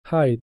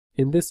Hi,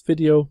 in this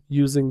video,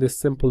 using this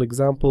simple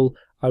example,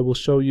 I will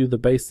show you the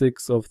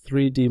basics of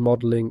 3D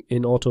modeling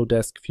in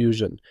Autodesk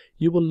Fusion.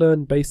 You will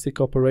learn basic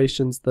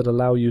operations that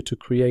allow you to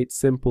create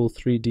simple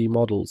 3D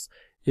models.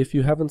 If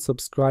you haven't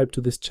subscribed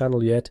to this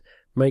channel yet,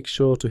 make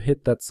sure to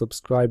hit that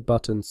subscribe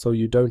button so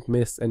you don't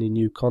miss any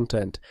new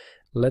content.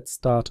 Let's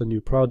start a new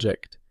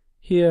project.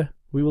 Here,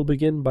 we will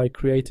begin by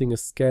creating a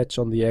sketch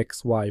on the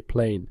XY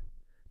plane.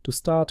 To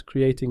start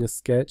creating a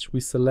sketch,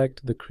 we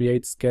select the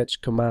Create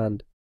Sketch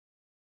command.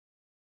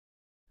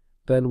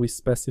 Then we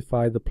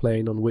specify the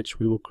plane on which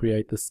we will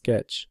create the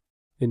sketch.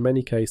 In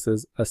many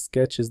cases, a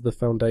sketch is the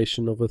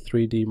foundation of a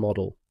 3D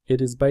model.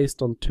 It is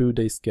based on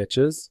 2D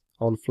sketches,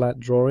 on flat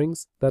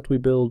drawings, that we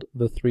build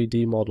the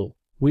 3D model.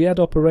 We add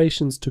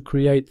operations to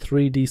create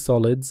 3D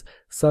solids,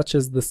 such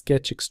as the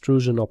sketch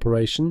extrusion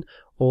operation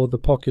or the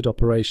pocket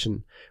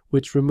operation,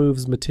 which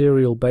removes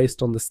material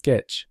based on the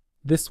sketch.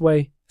 This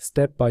way,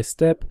 step by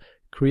step,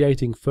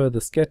 creating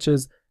further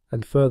sketches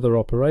and further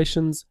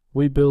operations,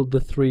 we build the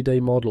 3D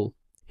model.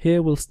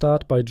 Here we'll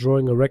start by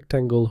drawing a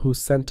rectangle whose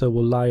center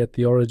will lie at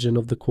the origin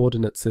of the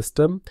coordinate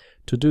system.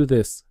 To do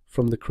this,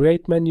 from the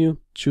Create menu,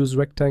 choose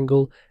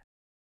Rectangle,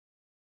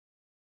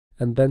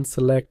 and then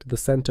select the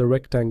Center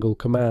Rectangle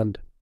command.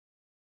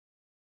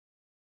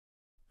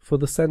 For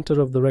the center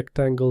of the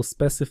rectangle,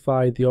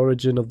 specify the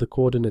origin of the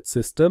coordinate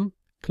system.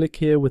 Click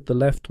here with the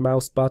left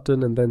mouse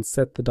button and then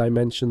set the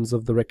dimensions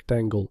of the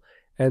rectangle.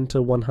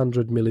 Enter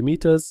 100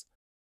 mm,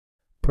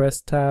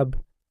 press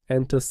Tab,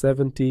 enter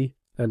 70,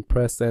 and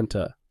press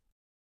Enter.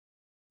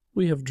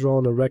 We have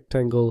drawn a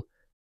rectangle.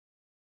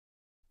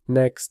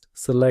 Next,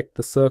 select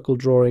the circle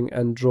drawing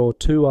and draw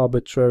two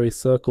arbitrary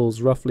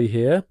circles roughly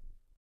here.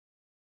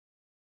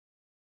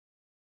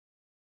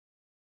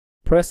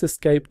 Press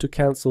Escape to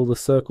cancel the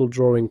circle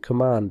drawing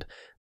command.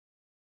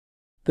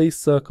 These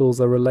circles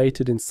are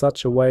related in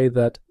such a way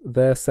that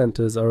their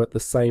centers are at the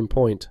same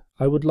point.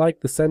 I would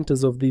like the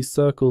centers of these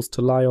circles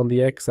to lie on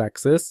the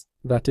x-axis,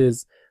 that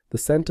is, the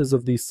centers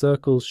of these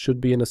circles should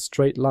be in a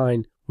straight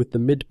line with the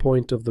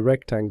midpoint of the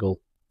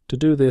rectangle. To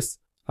do this,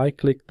 I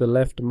click the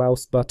left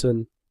mouse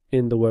button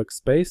in the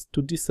workspace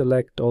to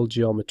deselect all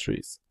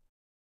geometries.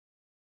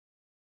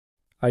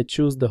 I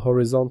choose the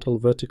horizontal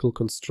vertical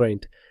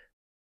constraint.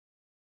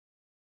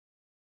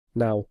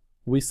 Now,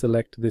 we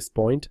select this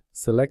point,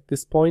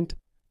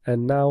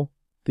 and now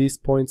these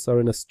points are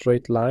in a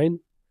straight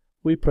line.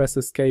 We press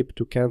Escape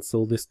to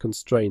cancel this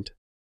constraint.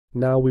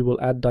 Now we will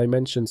add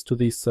dimensions to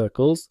these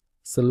circles.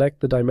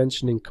 Select the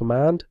dimensioning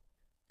command,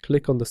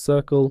 click on the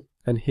circle,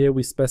 and here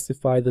we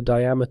specify the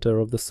diameter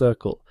of the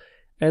circle.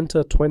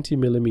 Enter 20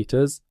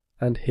 mm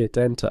and hit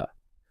Enter.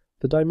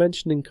 The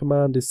dimensioning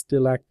command is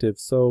still active,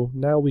 so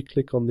now we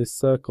click on this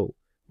circle.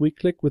 We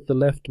click with the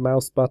left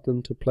mouse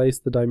button to place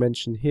the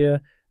dimension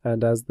here,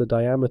 and as the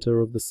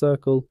diameter of the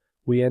circle,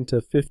 we enter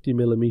 50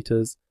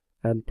 mm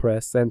and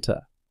press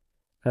Enter.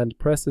 And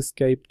press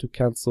Escape to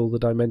cancel the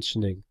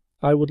dimensioning.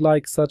 I would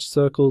like such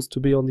circles to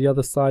be on the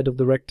other side of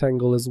the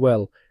rectangle as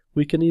well.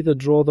 We can either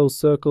draw those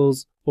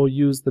circles or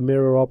use the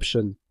mirror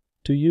option.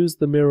 To use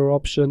the mirror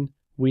option,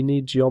 we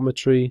need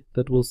geometry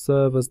that will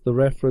serve as the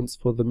reference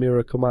for the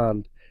mirror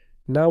command.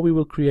 Now we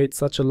will create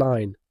such a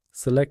line.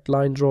 Select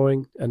Line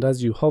Drawing, and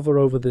as you hover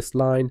over this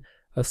line,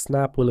 a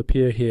snap will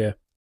appear here.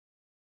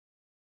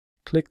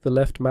 Click the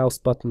left mouse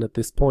button at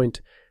this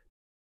point.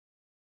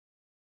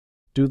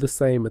 Do the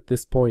same at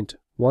this point.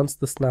 Once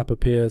the snap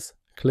appears,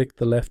 click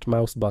the left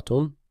mouse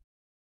button,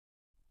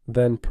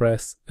 then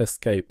press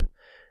Escape.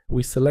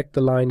 We select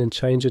the line and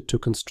change it to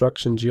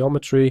construction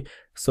geometry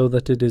so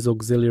that it is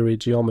auxiliary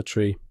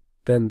geometry.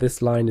 Then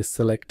this line is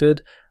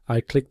selected.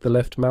 I click the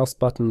left mouse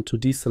button to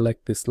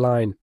deselect this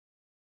line.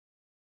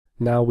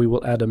 Now we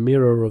will add a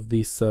mirror of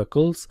these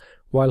circles.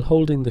 While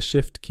holding the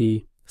Shift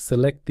key,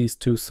 select these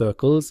two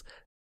circles,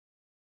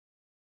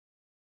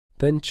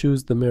 then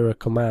choose the mirror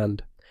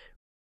command.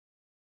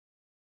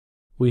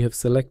 We have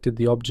selected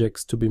the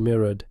objects to be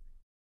mirrored.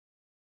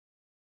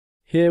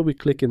 Here we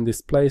click in this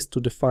place to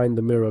define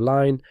the mirror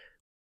line.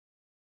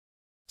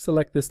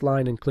 Select this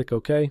line and click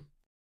OK.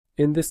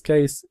 In this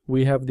case,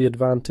 we have the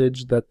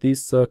advantage that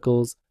these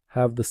circles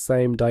have the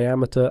same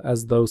diameter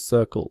as those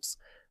circles.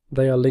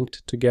 They are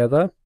linked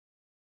together.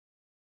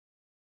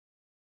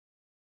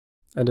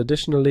 And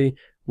additionally,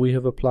 we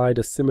have applied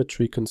a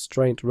symmetry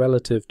constraint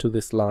relative to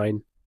this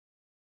line.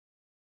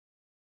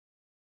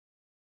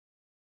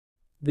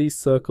 These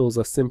circles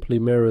are simply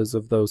mirrors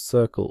of those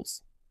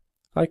circles.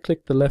 I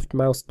click the left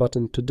mouse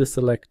button to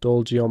deselect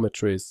all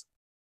geometries.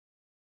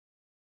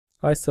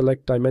 I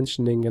select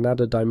dimensioning and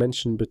add a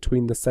dimension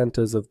between the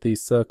centers of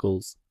these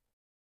circles.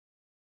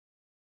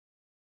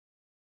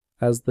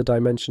 As the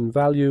dimension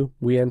value,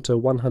 we enter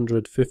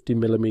 150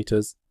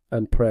 mm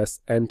and press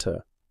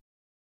Enter.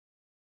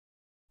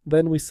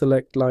 Then we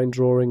select Line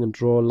Drawing and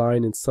draw a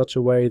line in such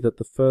a way that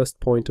the first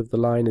point of the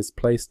line is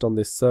placed on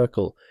this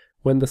circle.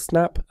 When the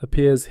snap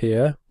appears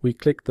here, we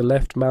click the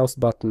left mouse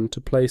button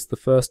to place the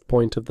first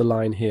point of the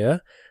line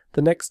here.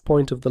 The next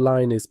point of the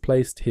line is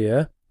placed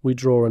here. We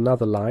draw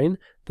another line.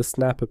 The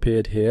snap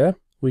appeared here.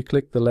 we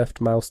click the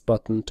left mouse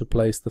button to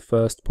place the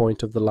first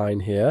point of the line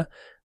here.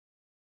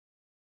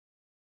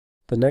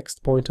 The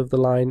next point of the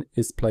line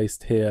is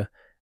placed here.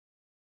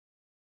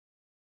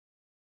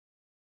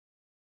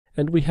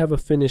 And we have a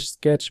finished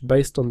sketch.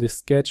 Based on this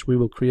sketch, we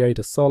will create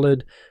a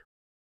solid.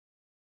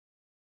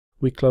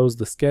 We close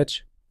the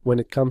sketch. When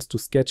it comes to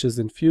sketches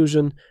in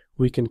Fusion,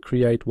 we can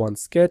create one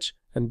sketch,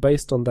 and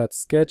based on that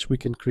sketch we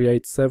can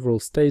create several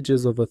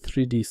stages of a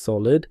 3D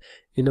solid.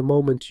 In a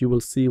moment you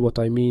will see what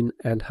I mean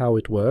and how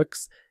it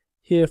works.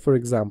 Here, for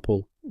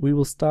example, we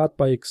will start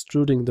by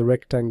extruding the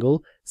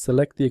rectangle,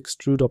 select the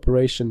extrude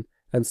operation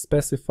and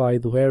specify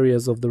the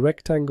areas of the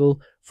rectangle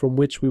from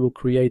which we will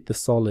create the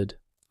solid.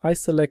 I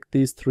select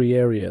these three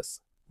areas.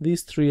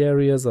 These three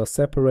areas are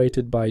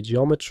separated by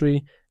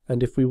geometry,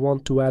 and if we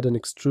want to add an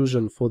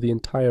extrusion for the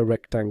entire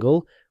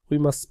rectangle, we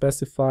must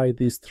specify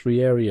these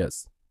three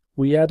areas.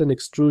 We add an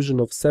extrusion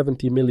of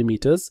 70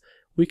 millimeters.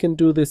 We can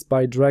do this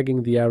by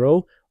dragging the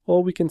arrow,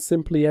 or we can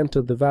simply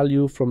enter the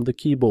value from the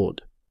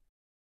keyboard.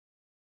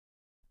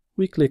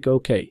 We click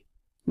OK.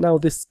 Now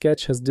this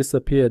sketch has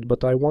disappeared,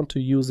 but I want to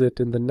use it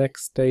in the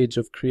next stage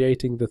of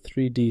creating the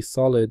 3D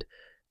solid.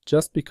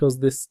 Just because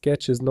this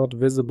sketch is not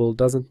visible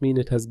doesn't mean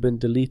it has been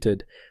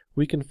deleted.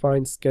 We can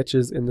find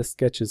sketches in the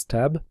Sketches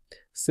tab.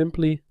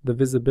 Simply, the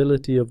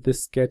visibility of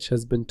this sketch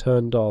has been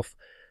turned off.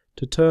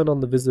 To turn on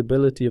the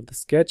visibility of the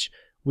sketch,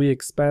 we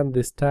expand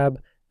this tab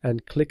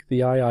and click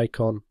the eye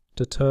icon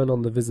to turn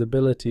on the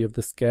visibility of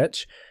the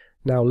sketch.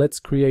 Now let's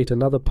create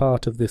another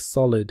part of this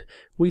solid.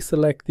 We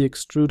select the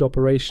extrude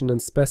operation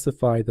and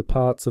specify the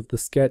parts of the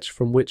sketch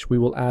from which we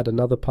will add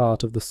another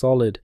part of the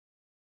solid.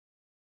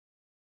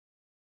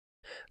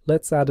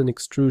 Let's add an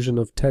extrusion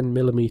of 10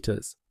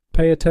 millimeters.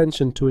 Pay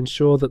attention to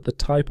ensure that the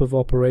type of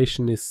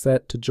operation is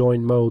set to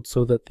join mode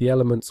so that the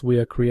elements we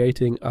are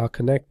creating are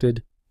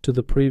connected to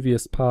the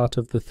previous part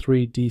of the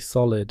 3D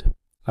solid.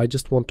 I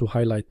just want to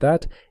highlight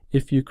that.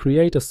 If you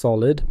create a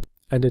solid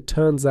and it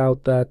turns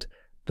out that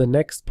the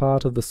next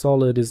part of the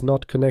solid is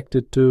not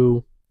connected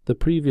to the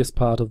previous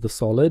part of the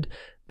solid,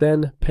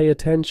 then pay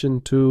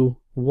attention to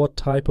what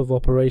type of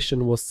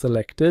operation was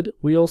selected.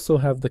 We also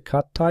have the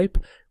cut type,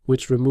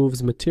 which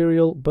removes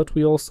material, but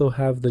we also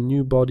have the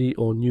new body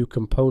or new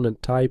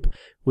component type,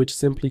 which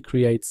simply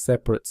creates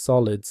separate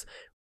solids.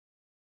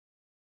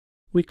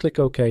 We click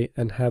OK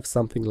and have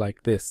something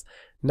like this.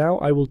 Now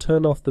I will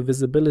turn off the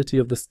visibility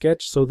of the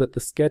sketch so that the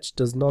sketch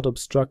does not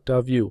obstruct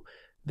our view.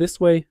 This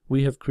way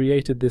we have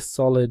created this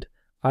solid.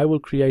 I will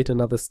create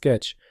another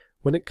sketch.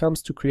 When it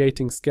comes to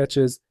creating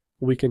sketches,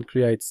 we can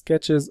create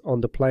sketches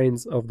on the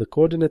planes of the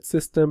coordinate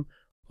system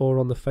or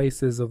on the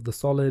faces of the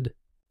solid.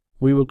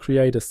 We will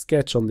create a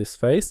sketch on this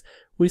face.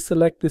 We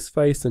select this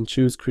face and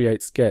choose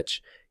Create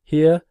Sketch.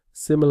 Here,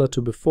 similar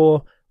to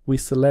before, we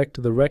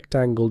select the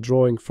rectangle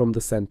drawing from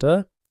the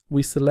center.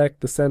 We select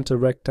the center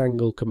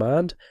rectangle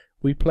command.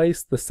 We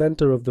place the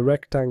center of the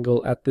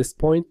rectangle at this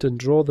point and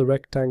draw the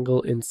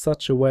rectangle in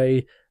such a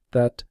way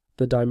that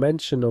the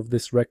dimension of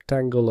this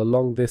rectangle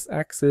along this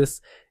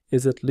axis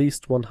is at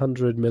least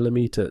 100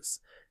 millimeters.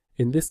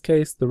 In this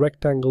case, the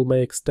rectangle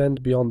may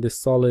extend beyond this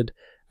solid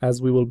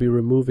as we will be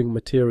removing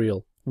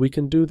material. We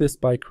can do this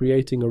by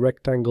creating a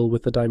rectangle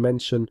with a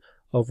dimension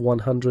of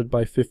 100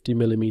 by 50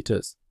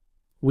 millimeters.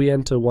 We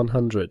enter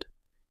 100.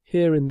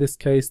 Here in this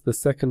case the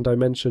second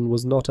dimension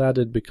was not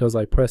added because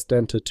I pressed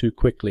enter too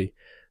quickly.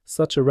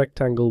 Such a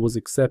rectangle was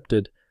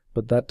accepted,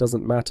 but that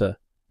doesn't matter,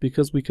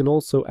 because we can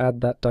also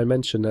add that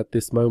dimension at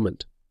this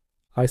moment.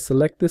 I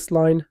select this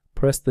line,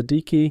 press the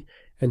D key,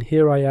 and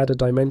here I add a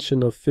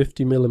dimension of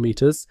 50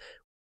 millimeters.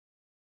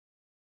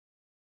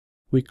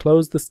 We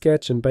close the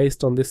sketch, and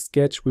based on this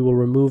sketch we will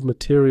remove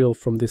material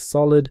from this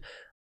solid.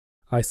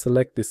 I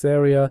select this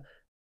area,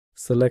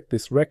 select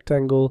this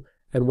rectangle,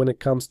 and when it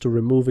comes to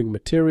removing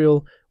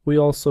material, we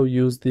also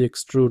use the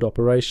extrude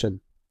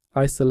operation.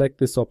 I select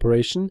this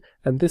operation,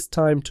 and this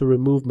time to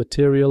remove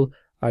material,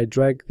 I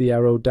drag the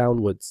arrow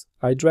downwards.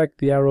 I drag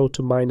the arrow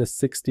to minus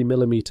 60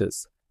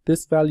 millimeters.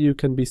 This value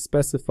can be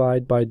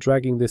specified by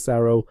dragging this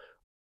arrow,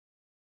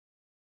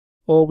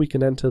 or we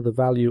can enter the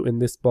value in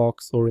this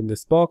box or in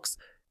this box.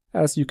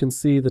 As you can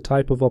see, the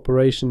type of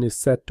operation is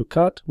set to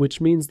cut,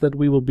 which means that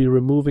we will be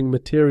removing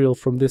material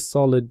from this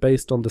solid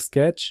based on the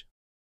sketch.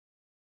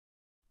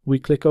 We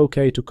click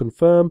OK to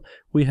confirm.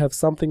 We have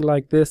something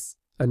like this,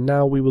 and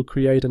now we will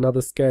create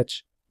another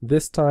sketch.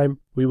 This time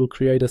we will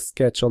create a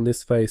sketch on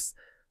this face.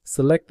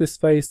 Select this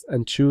face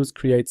and choose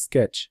Create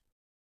Sketch.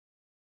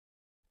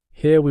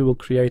 Here we will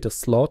create a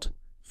slot.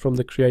 From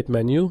the Create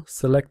menu,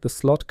 select the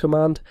Slot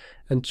command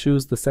and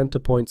choose the Center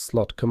Point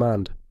Slot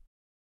command.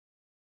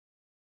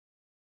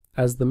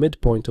 As the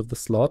midpoint of the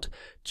slot,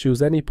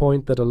 choose any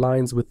point that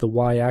aligns with the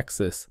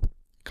y-axis.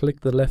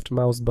 Click the left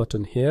mouse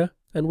button here,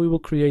 and we will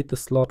create the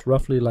slot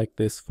roughly like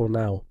this for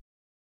now.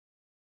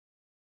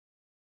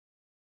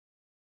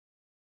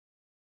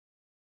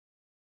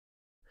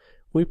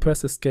 We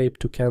press Escape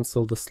to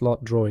cancel the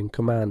slot drawing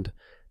command.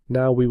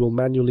 Now we will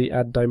manually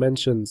add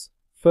dimensions.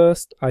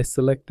 First, I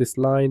select this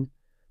line,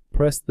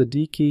 press the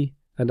D key,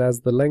 and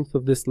as the length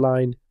of this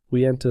line,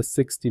 we enter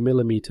 60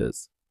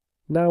 millimeters.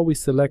 Now we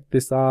select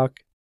this arc,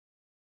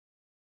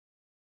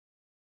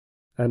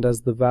 and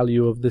as the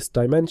value of this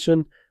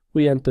dimension,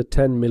 we enter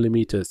 10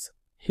 millimeters.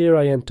 Here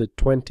I entered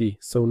 20,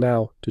 so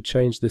now to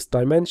change this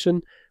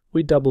dimension,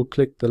 we double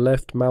click the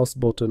left mouse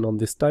button on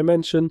this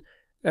dimension,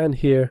 and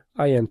here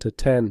I enter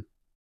 10.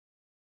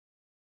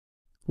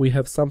 We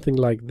have something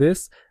like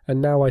this,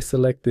 and now I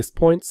select this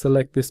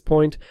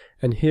point,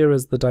 and here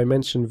as the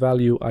dimension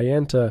value I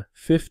enter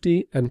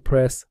 50 and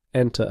press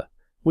enter.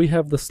 We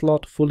have the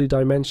slot fully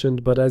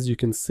dimensioned, but as you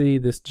can see,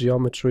 this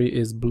geometry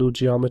is blue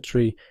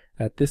geometry.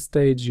 At this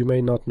stage you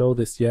may not know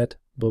this yet,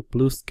 but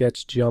blue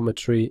sketch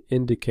geometry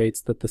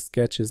indicates that the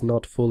sketch is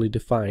not fully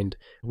defined.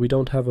 We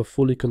don't have a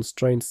fully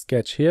constrained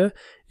sketch here.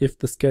 If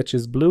the sketch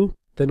is blue,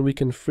 then we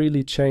can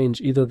freely change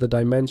either the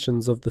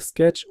dimensions of the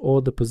sketch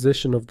or the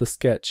position of the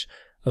sketch.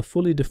 A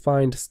fully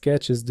defined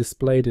sketch is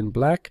displayed in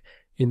black.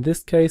 In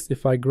this case,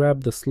 if I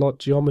grab the slot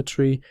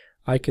geometry,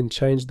 I can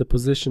change the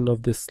position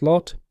of this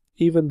slot.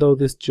 Even though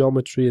this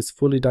geometry is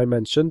fully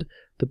dimensioned,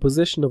 the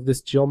position of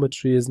this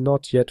geometry is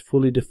not yet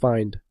fully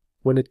defined.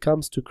 When it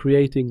comes to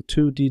creating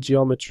 2D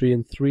geometry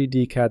in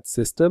 3D CAD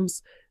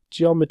systems,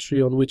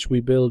 geometry on which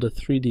we build a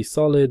 3D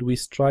solid, we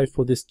strive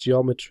for this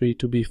geometry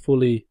to be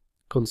fully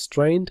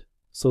constrained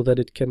so that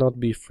it cannot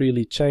be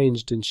freely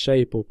changed in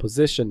shape or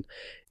position.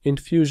 In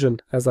Fusion,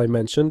 as I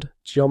mentioned,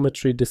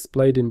 geometry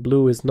displayed in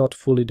blue is not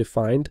fully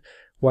defined,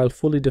 while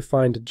fully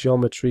defined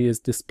geometry is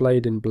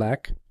displayed in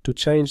black. To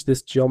change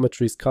this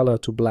geometry's color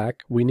to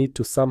black, we need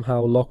to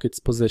somehow lock its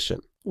position.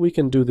 We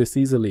can do this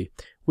easily.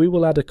 We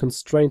will add a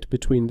constraint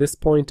between this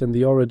point and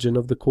the origin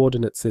of the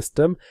coordinate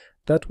system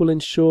that will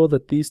ensure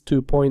that these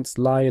 2 points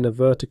lie in a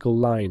vertical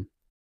line.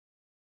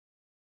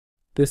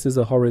 This is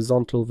a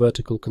horizontal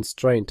vertical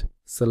constraint.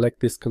 Select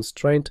this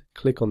constraint,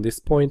 click on this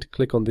point,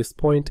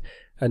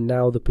 and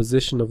now the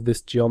position of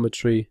this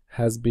geometry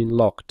has been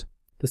locked.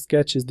 The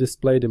sketch is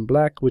displayed in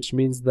black, which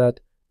means that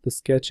the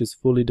sketch is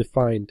fully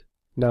defined.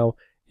 Now,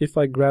 if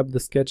I grab the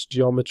sketch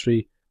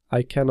geometry,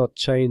 I cannot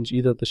change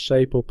either the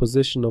shape or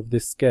position of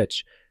this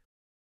sketch.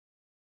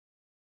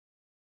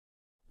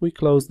 We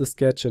close the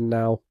sketch, and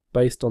now,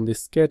 based on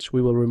this sketch,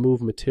 we will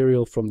remove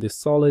material from this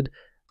solid.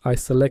 I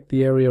select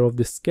the area of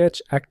this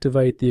sketch,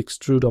 activate the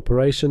extrude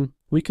operation.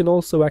 We can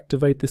also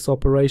activate this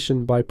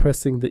operation by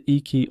pressing the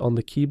E key on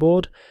the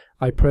keyboard.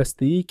 I press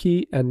the E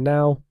key, and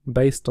now,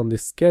 based on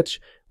this sketch,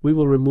 we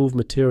will remove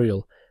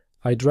material.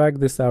 I drag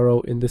this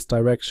arrow in this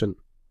direction.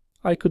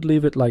 I could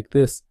leave it like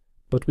this,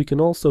 but we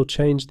can also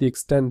change the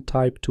extend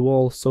type to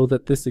all so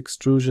that this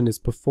extrusion is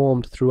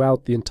performed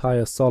throughout the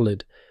entire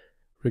solid.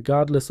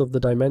 Regardless of the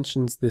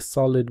dimensions this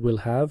solid will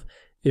have,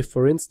 if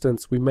for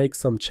instance we make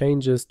some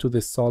changes to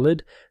this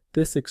solid,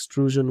 this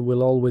extrusion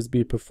will always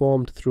be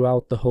performed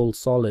throughout the whole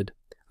solid.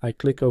 I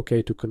click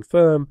OK to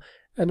confirm,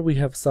 and we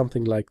have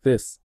something like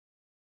this.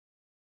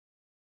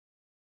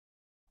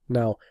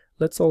 Now,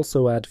 let's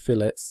also add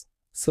fillets.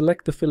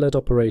 Select the fillet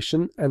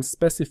operation and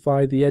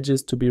specify the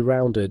edges to be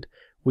rounded.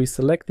 We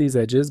select these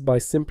edges by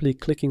simply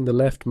clicking the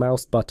left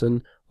mouse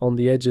button on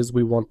the edges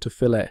we want to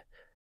fillet.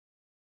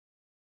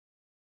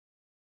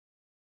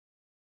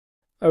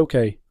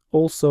 OK,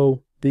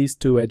 also these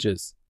 2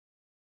 edges.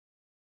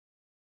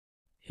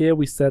 Here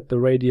we set the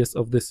radius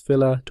of this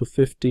filler to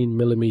 15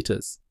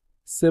 millimeters.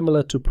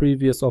 Similar to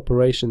previous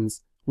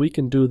operations, we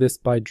can do this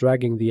by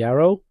dragging the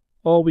arrow,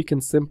 or we can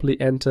simply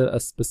enter a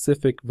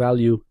specific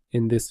value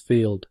in this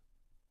field.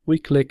 We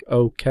click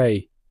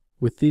OK.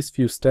 With these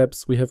few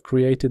steps, we have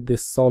created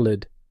this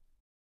solid.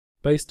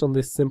 Based on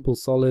this simple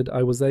solid,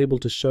 I was able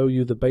to show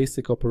you the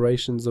basic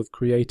operations of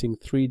creating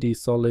 3D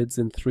solids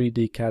in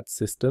 3D CAD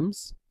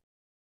systems.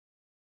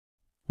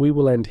 We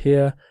will end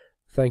here.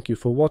 Thank you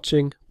for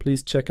watching.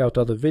 Please check out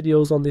other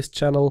videos on this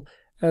channel,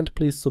 and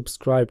please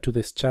subscribe to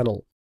this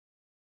channel.